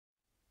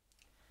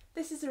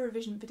This is a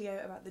revision video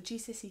about the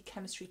GCSE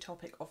Chemistry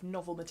topic of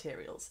novel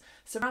materials,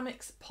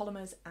 ceramics,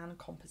 polymers and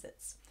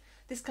composites.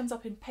 This comes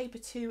up in paper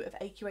 2 of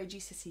AQA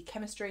GCSE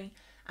Chemistry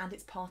and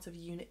it's part of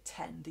Unit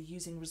 10, the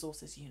Using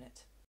Resources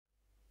unit.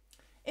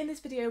 In this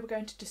video we're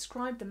going to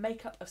describe the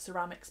makeup of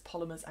ceramics,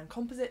 polymers and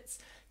composites,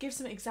 give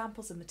some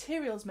examples of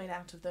materials made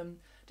out of them,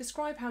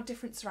 describe how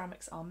different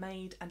ceramics are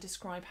made and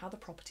describe how the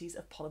properties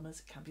of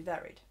polymers can be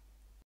varied.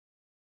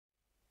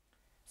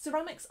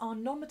 Ceramics are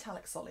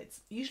non-metallic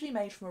solids, usually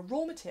made from a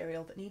raw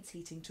material that needs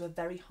heating to a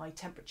very high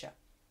temperature.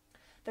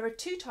 There are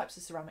two types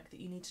of ceramic that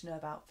you need to know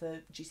about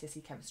for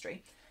GCSE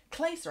chemistry: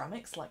 clay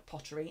ceramics like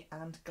pottery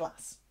and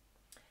glass.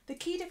 The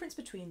key difference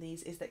between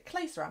these is that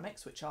clay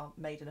ceramics, which are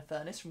made in a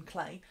furnace from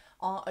clay,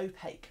 are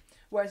opaque,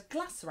 whereas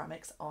glass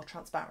ceramics are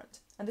transparent,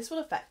 and this will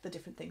affect the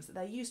different things that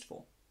they're used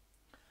for.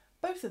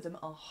 Both of them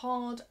are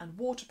hard and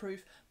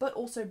waterproof, but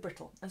also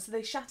brittle, and so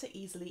they shatter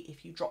easily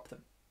if you drop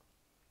them.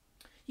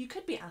 You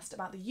could be asked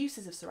about the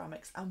uses of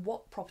ceramics and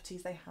what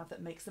properties they have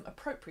that makes them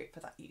appropriate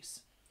for that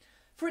use.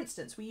 For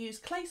instance, we use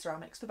clay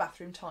ceramics for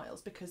bathroom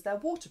tiles because they're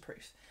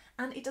waterproof,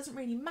 and it doesn't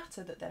really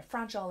matter that they're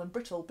fragile and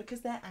brittle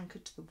because they're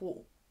anchored to the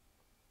wall.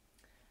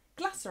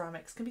 Glass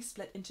ceramics can be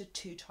split into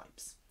two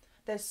types.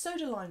 There's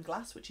soda lime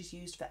glass, which is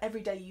used for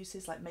everyday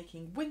uses like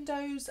making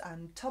windows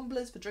and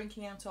tumblers for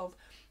drinking out of,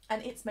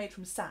 and it's made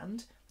from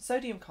sand,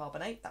 sodium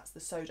carbonate, that's the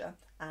soda,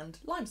 and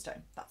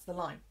limestone, that's the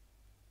lime.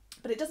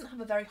 But it doesn't have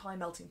a very high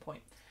melting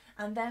point,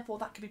 and therefore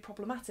that can be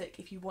problematic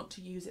if you want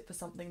to use it for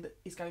something that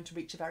is going to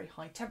reach a very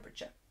high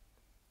temperature.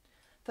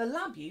 For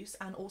lab use,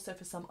 and also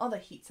for some other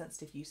heat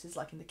sensitive uses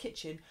like in the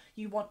kitchen,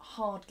 you want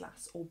hard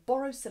glass or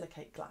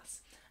borosilicate glass,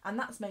 and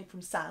that's made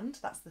from sand,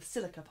 that's the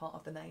silica part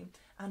of the name,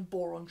 and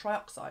boron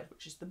trioxide,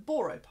 which is the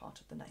boro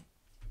part of the name.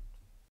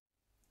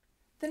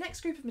 The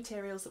next group of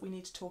materials that we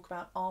need to talk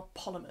about are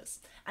polymers,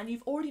 and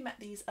you've already met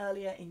these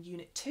earlier in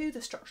Unit 2,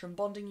 the Structure and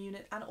Bonding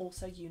unit, and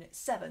also Unit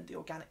 7, the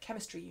Organic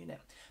Chemistry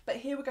unit, but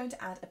here we're going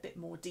to add a bit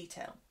more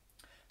detail.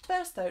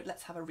 First though,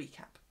 let's have a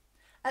recap.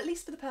 At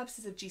least for the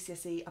purposes of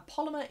GCSE, a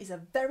polymer is a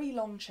very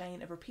long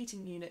chain of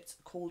repeating units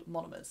called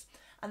monomers,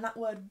 and that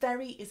word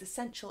very is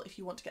essential if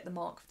you want to get the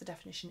mark for the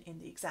definition in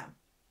the exam.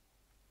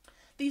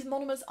 These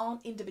monomers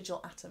aren't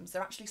individual atoms,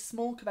 they're actually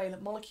small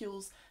covalent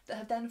molecules that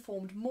have then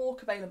formed more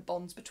covalent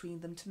bonds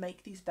between them to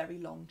make these very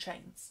long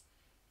chains.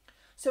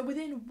 So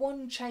within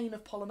one chain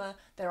of polymer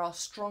there are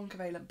strong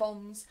covalent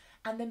bonds,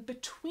 and then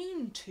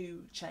between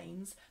two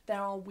chains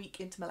there are weak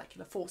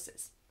intermolecular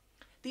forces.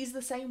 These are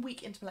the same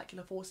weak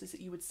intermolecular forces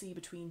that you would see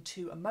between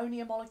two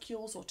ammonia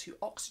molecules or two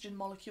oxygen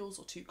molecules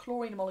or two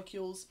chlorine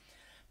molecules,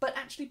 but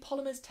actually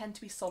polymers tend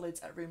to be solids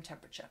at room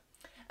temperature.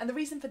 And the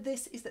reason for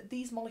this is that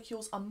these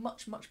molecules are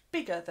much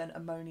bigger than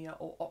ammonia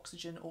or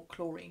oxygen or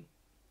chlorine.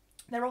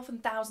 They're often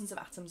thousands of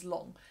atoms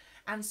long,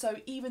 and so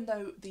even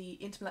though the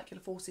intermolecular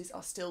forces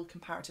are still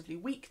comparatively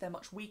weak, they're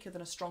much weaker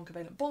than a strong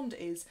covalent bond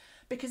is,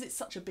 because it's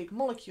such a big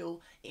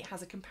molecule, it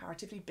has a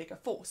comparatively bigger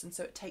force, and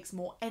so it takes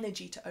more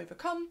energy to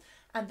overcome,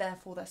 and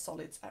therefore they're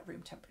solids at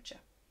room temperature.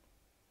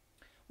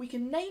 We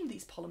can name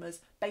these polymers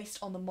based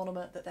on the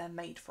monomer that they're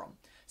made from.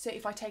 So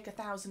if I take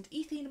 1,000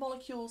 ethene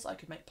molecules, I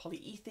could make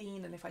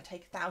polyethene, and if I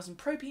take 1,000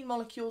 propene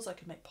molecules, I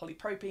could make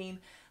polypropene,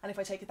 and if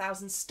I take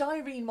 1,000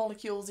 styrene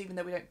molecules, even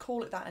though we don't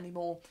call it that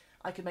anymore,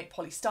 I could make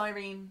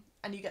polystyrene,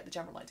 and you get the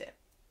general idea.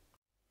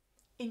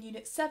 In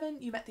Unit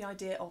 7, you met the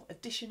idea of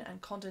addition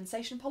and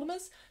condensation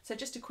polymers. So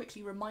just to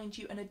quickly remind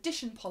you, an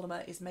addition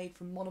polymer is made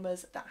from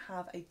monomers that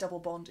have a double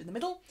bond in the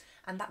middle,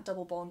 and that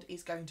double bond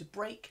is going to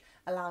break,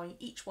 allowing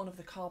each one of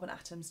the carbon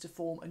atoms to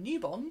form a new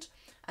bond,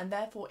 and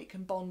therefore it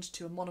can bond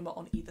to a monomer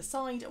on either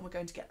side, and we're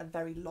going to get a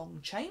very long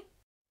chain.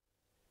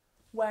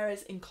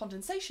 Whereas in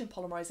condensation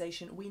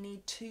polymerisation, we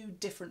need two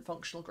different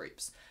functional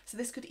groups. So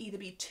this could either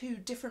be two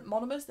different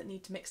monomers that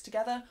need to mix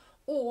together,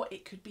 or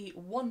it could be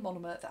one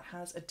monomer that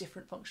has a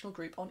different functional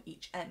group on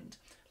each end.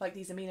 Like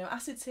these amino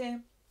acids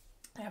here,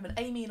 they have an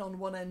amine on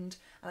one end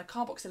and a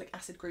carboxylic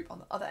acid group on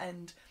the other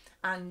end,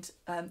 and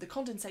the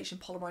condensation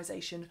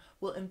polymerisation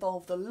will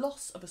involve the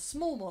loss of a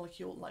small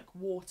molecule like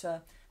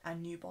water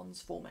and new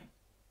bonds forming.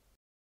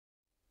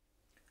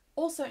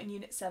 Also in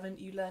Unit 7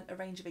 you learned a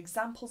range of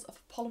examples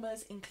of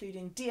polymers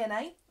including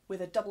DNA with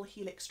a double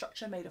helix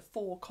structure made of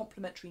 4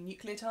 complementary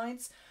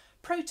nucleotides,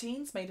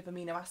 proteins made of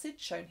amino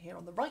acids shown here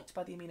on the right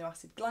by the amino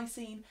acid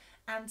glycine,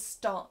 and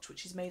starch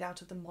which is made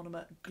out of the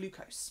monomer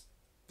glucose.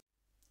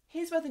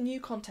 Here's where the new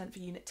content for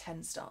Unit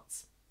 10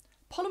 starts.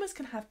 Polymers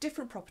can have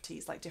different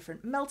properties like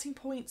different melting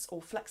points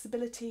or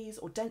flexibilities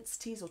or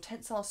densities or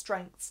tensile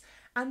strengths,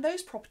 and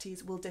those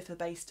properties will differ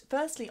based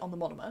firstly on the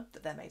monomer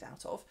that they're made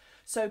out of.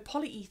 So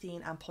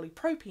polyethene and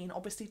polypropene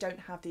obviously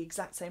don't have the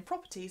exact same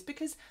properties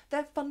because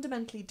they're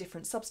fundamentally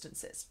different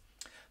substances.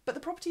 But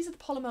the properties of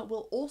the polymer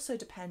will also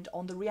depend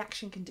on the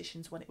reaction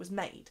conditions when it was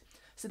made.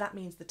 So that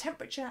means the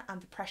temperature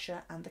and the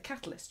pressure and the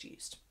catalyst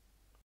used.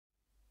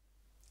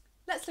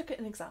 Let's look at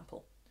an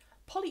example.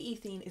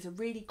 Polyethene is a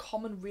really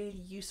common,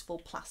 really useful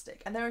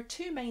plastic, and there are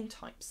two main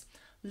types: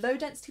 low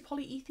density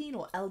polyethene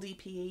or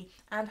LDPE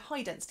and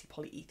high density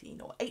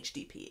polyethene or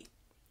HDPE.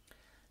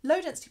 Low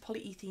density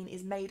polyethylene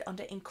is made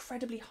under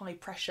incredibly high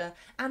pressure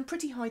and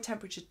pretty high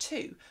temperature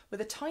too,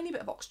 with a tiny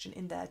bit of oxygen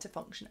in there to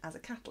function as a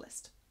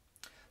catalyst.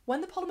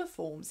 When the polymer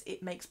forms,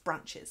 it makes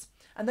branches,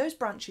 and those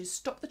branches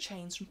stop the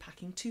chains from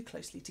packing too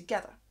closely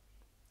together.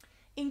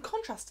 In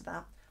contrast to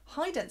that,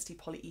 high density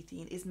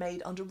polyethylene is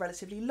made under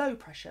relatively low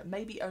pressure,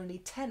 maybe only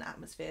 10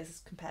 atmospheres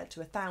as compared to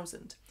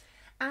 1,000,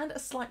 and a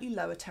slightly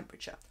lower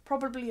temperature,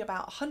 probably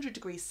about 100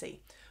 degrees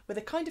C, with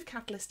a kind of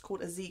catalyst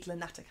called a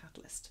Ziegler-Natta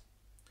catalyst.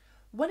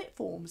 When it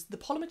forms, the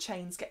polymer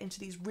chains get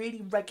into these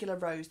really regular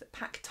rows that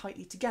pack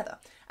tightly together,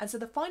 and so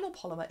the final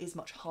polymer is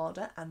much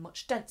harder and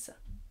much denser.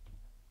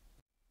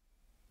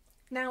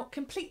 Now,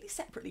 completely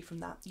separately from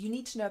that, you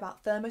need to know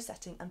about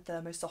thermosetting and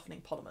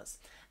thermosoftening polymers,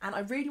 and I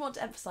really want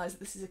to emphasise that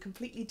this is a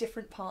completely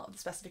different part of the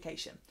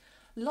specification.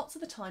 Lots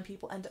of the time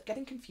people end up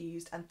getting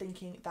confused and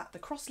thinking that the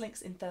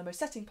crosslinks in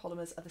thermosetting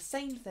polymers are the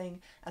same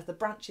thing as the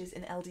branches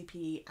in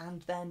LDPE,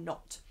 and they're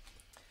not.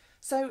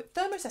 So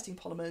thermosetting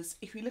polymers,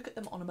 if you look at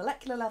them on a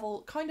molecular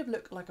level, kind of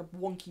look like a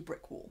wonky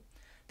brick wall.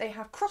 They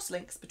have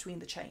crosslinks between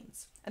the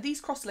chains, and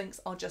these crosslinks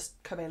are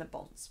just covalent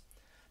bonds.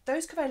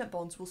 Those covalent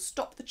bonds will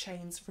stop the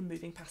chains from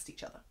moving past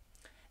each other.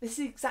 This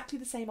is exactly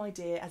the same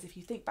idea as if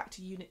you think back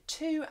to Unit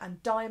 2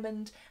 and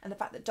diamond, and the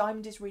fact that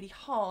diamond is really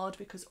hard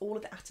because all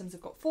of the atoms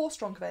have got 4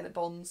 strong covalent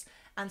bonds,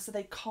 and so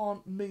they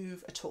can't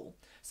move at all.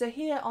 So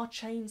here our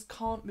chains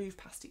can't move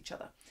past each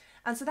other.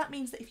 And so that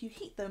means that if you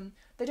heat them,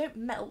 they don't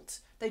melt,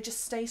 they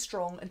just stay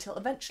strong until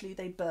eventually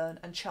they burn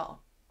and char.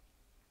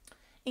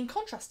 In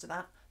contrast to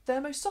that,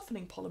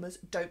 thermosoftening polymers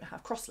don't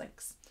have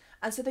crosslinks,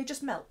 and so they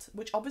just melt,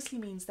 which obviously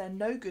means they're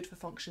no good for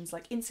functions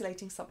like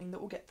insulating something that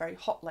will get very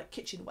hot like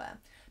kitchenware,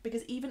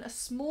 because even a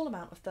small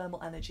amount of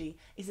thermal energy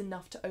is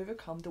enough to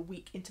overcome the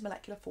weak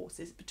intermolecular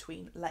forces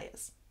between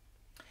layers.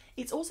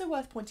 It's also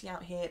worth pointing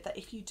out here that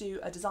if you do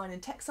a design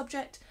and tech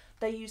subject,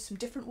 they use some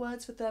different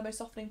words for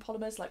thermosoftening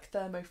polymers like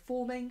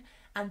thermoforming,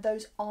 and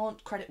those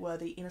aren't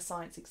credit-worthy in a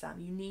science exam.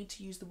 You need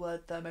to use the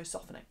word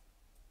thermosoftening.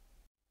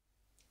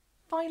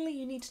 Finally,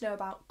 you need to know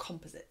about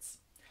composites.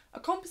 A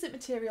composite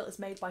material is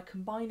made by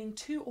combining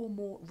 2 or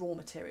more raw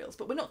materials,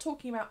 but we're not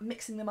talking about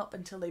mixing them up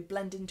until they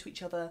blend into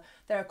each other.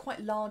 There are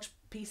quite large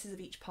pieces of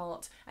each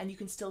part, and you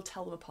can still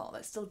tell them apart.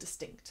 They're still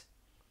distinct.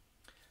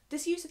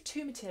 This use of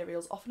 2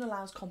 materials often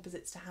allows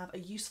composites to have a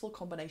useful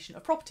combination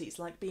of properties,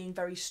 like being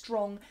very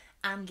strong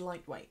and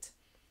lightweight.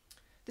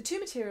 The 2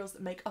 materials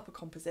that make up a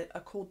composite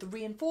are called the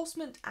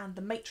reinforcement and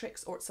the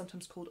matrix, or it's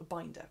sometimes called a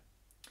binder.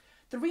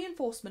 The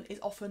reinforcement is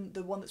often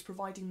the one that's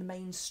providing the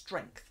main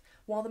strength,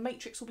 while the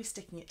matrix will be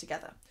sticking it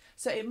together.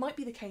 So it might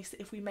be the case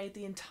that if we made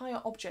the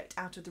entire object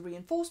out of the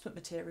reinforcement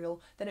material,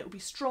 then it would be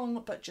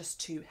strong but just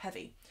too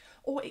heavy.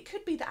 Or it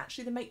could be that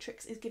actually the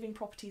matrix is giving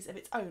properties of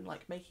its own,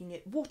 like making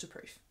it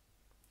waterproof.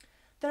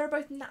 There are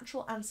both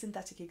natural and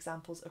synthetic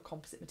examples of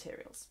composite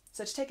materials.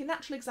 So to take a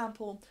natural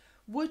example,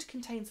 wood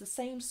contains the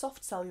same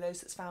soft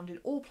cellulose that's found in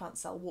all plant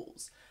cell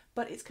walls,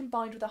 but it's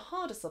combined with a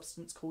harder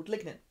substance called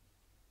lignin.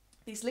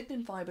 These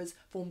lignin fibres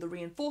form the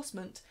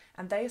reinforcement,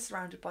 and they are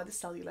surrounded by the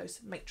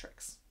cellulose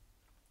matrix.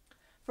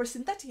 For a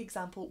synthetic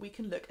example, we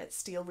can look at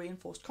steel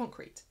reinforced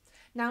concrete.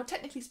 Now,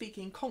 technically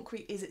speaking,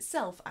 concrete is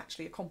itself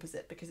actually a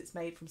composite because it's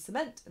made from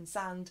cement and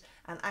sand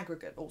and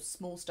aggregate, or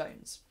small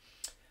stones.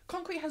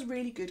 Concrete has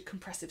really good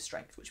compressive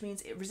strength, which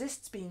means it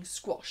resists being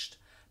squashed,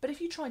 but if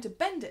you try to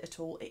bend it at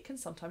all, it can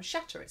sometimes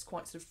shatter. It's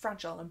quite sort of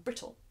fragile and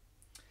brittle.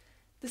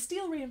 The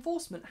steel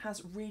reinforcement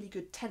has really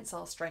good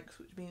tensile strength,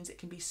 which means it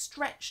can be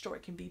stretched or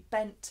it can be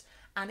bent,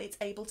 and it's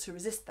able to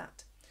resist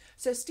that.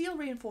 So steel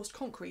reinforced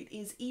concrete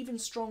is even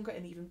stronger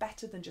and even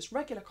better than just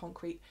regular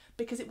concrete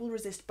because it will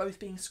resist both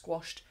being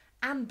squashed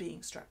and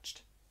being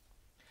stretched.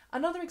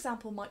 Another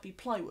example might be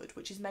plywood,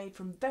 which is made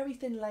from very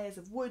thin layers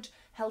of wood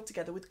held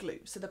together with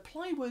glue. So the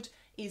plywood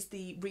is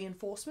the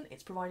reinforcement,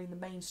 it's providing the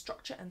main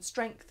structure and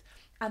strength,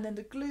 and then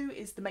the glue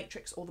is the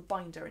matrix or the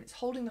binder, and it's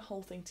holding the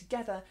whole thing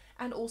together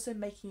and also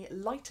making it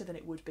lighter than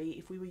it would be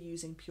if we were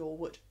using pure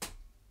wood.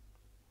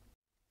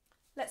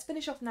 Let's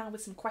finish off now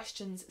with some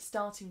questions,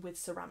 starting with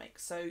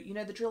ceramics. So you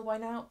know the drill by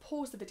now,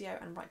 pause the video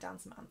and write down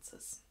some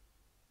answers.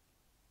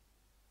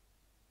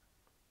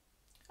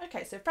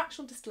 Okay, so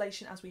fractional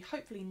distillation, as we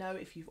hopefully know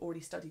if you've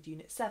already studied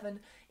Unit 7,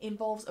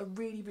 involves a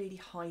really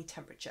high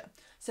temperature.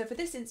 So for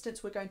this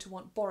instance, we're going to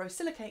want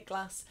borosilicate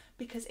glass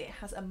because it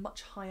has a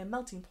much higher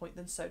melting point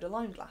than soda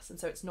lime glass, and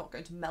so it's not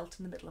going to melt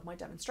in the middle of my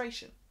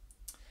demonstration.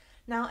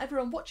 Now,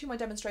 everyone watching my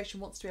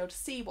demonstration wants to be able to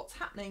see what's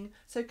happening,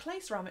 so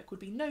clay ceramic would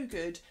be no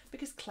good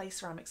because clay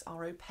ceramics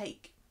are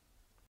opaque.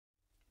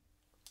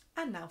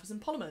 And now for some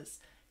polymers.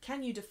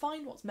 Can you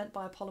define what's meant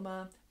by a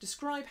polymer,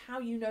 describe how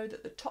you know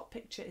that the top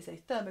picture is a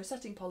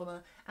thermosetting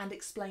polymer, and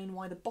explain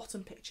why the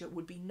bottom picture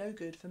would be no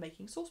good for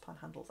making saucepan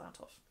handles out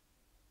of?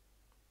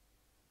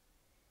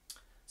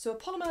 So a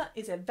polymer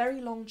is a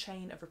very long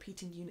chain of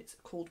repeating units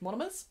called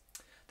monomers.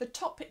 The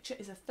top picture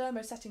is a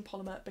thermosetting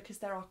polymer because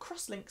there are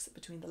crosslinks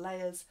between the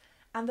layers,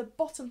 and the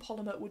bottom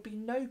polymer would be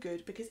no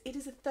good because it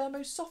is a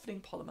thermosoftening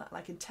polymer, and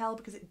I can tell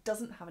because it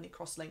doesn't have any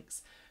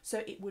crosslinks, so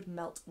it would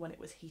melt when it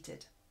was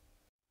heated.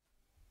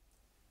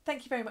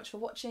 Thank you very much for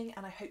watching,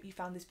 and I hope you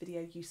found this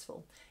video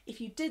useful.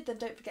 If you did, then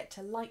don't forget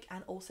to like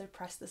and also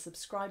press the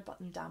subscribe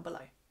button down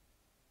below.